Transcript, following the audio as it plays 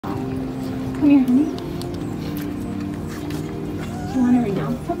Come here, honey. Do you want to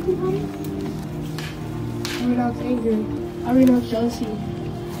renounce something, honey? I renounce anger. I renounce jealousy.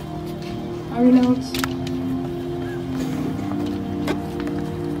 I renounce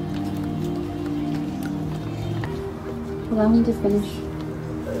Allow him to finish.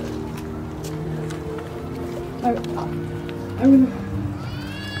 I renounce.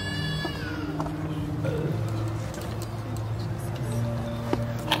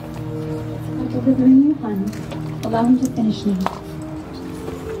 I'm delivering you, honey. Allow him to finish now.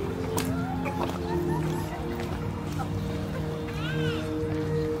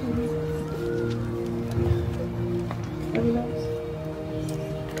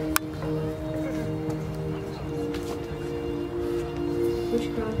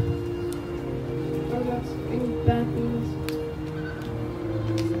 Witchcraft. Or that's any bad things.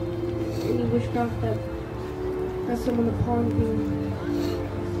 Any witchcraft that has someone upon me.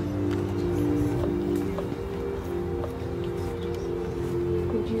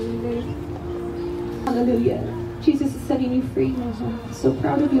 Could you read it? Hallelujah. Jesus is setting you free now. I'm so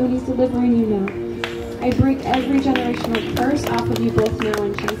proud of you, and he's delivering you now. I break every generational curse off of you both now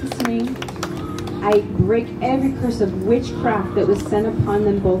in Jesus' name. I break every curse of witchcraft that was sent upon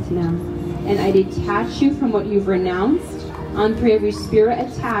them both now. And I detach you from what you've renounced. On three, every spirit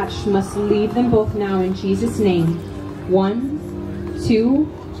attached must leave them both now in Jesus' name. 1, 2,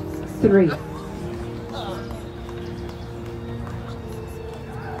 3.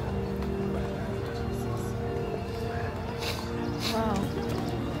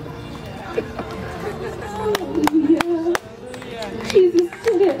 Hallelujah. Jesus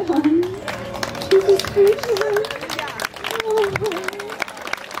did it, hon. Jesus praise you. Oh,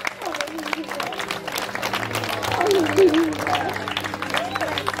 hallelujah.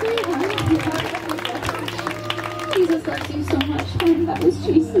 Jesus loves you so much, hon. That was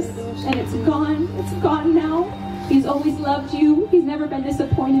Jesus. And it's gone. It's gone now. He's always loved you. He's never been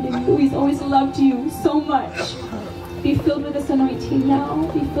disappointed in you. He's always loved you so much. Be filled with this anointing now.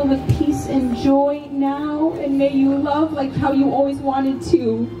 Be filled with peace and joy now. And may you love like how you always wanted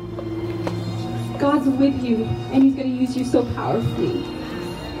to. God's with you, and he's going to use you so powerfully.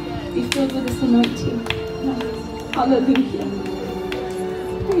 Be filled with this anointing. Hallelujah.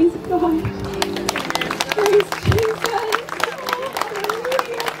 Praise God.